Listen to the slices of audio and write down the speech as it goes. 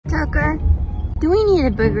Tucker, do we need a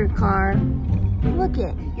bigger car? Look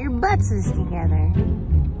it, your butts is together.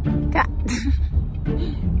 Todd,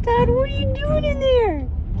 Todd, what are you doing in there?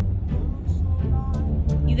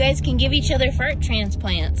 You guys can give each other fart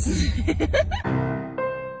transplants.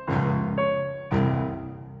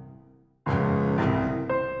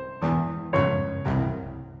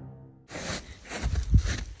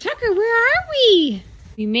 Tucker, where are we?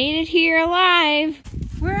 We made it here alive.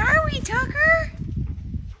 Where are we, Tucker?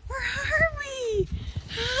 Where are we?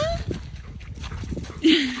 Huh?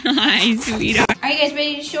 Hi, sweetheart. Are you guys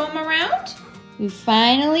ready to show them around? We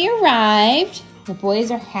finally arrived. The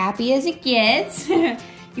boys are happy as it gets. You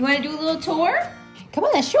want to do a little tour? Come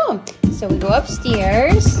on, let's show them. So we go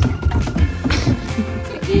upstairs.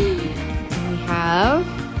 We have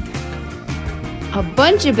a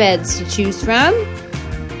bunch of beds to choose from.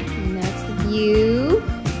 And that's the view.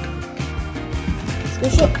 Let's go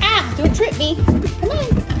show. Ah, don't trip me. Come on.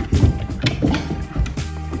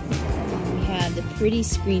 We have the pretty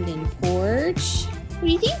screened-in porch. What do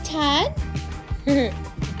you think, Todd?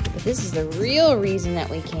 But this is the real reason that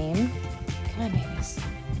we came. Come on, babies.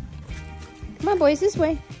 Come on, boys, this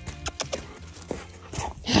way.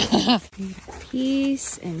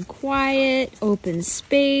 Peace and quiet, open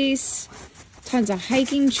space, tons of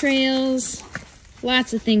hiking trails,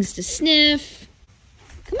 lots of things to sniff.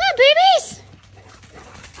 Come on, babies!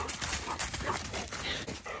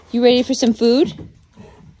 You ready for some food?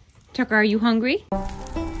 Tucker, are you hungry?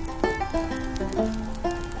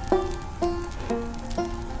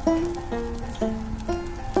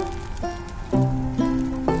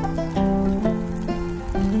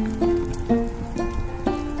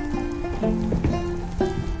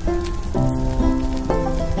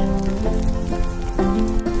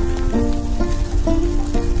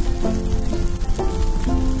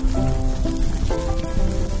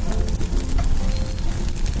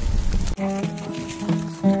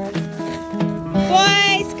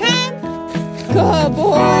 Boys, come! Good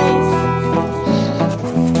boys!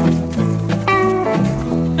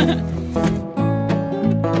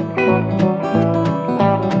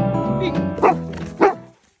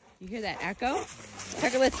 You hear that echo?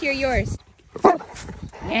 Tucker, let's hear yours.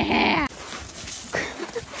 Yeah!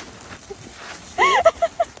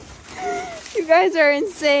 You guys are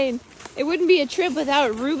insane. It wouldn't be a trip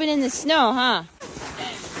without Ruben in the snow, huh?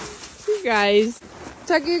 You guys.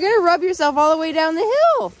 Tucker, you're gonna rub yourself all the way down the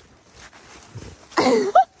hill.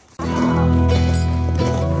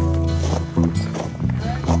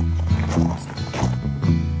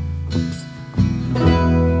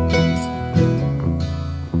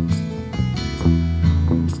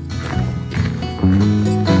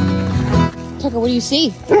 Tucker, what do you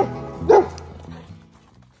see? All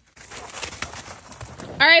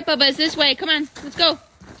right, Bubba, it's this way. Come on, let's go.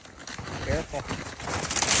 Careful.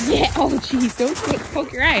 Yeah, oh jeez, don't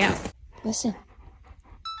poke your eye out. Listen.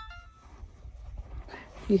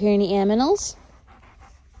 You hear any aminals?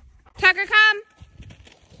 Tucker, come!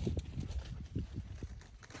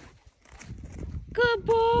 Good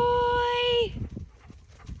boy!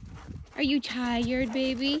 Are you tired,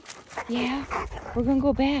 baby? Yeah? We're gonna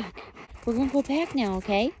go back. We're gonna go back now,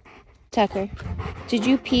 okay? Tucker, did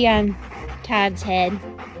you pee on Todd's head?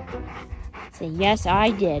 Say, yes, I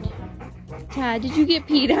did. Todd, did you get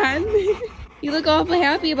peed on? You look awfully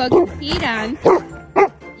happy about getting peed on.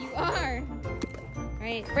 You are. All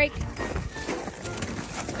right, break.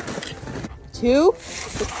 2,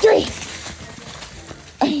 3.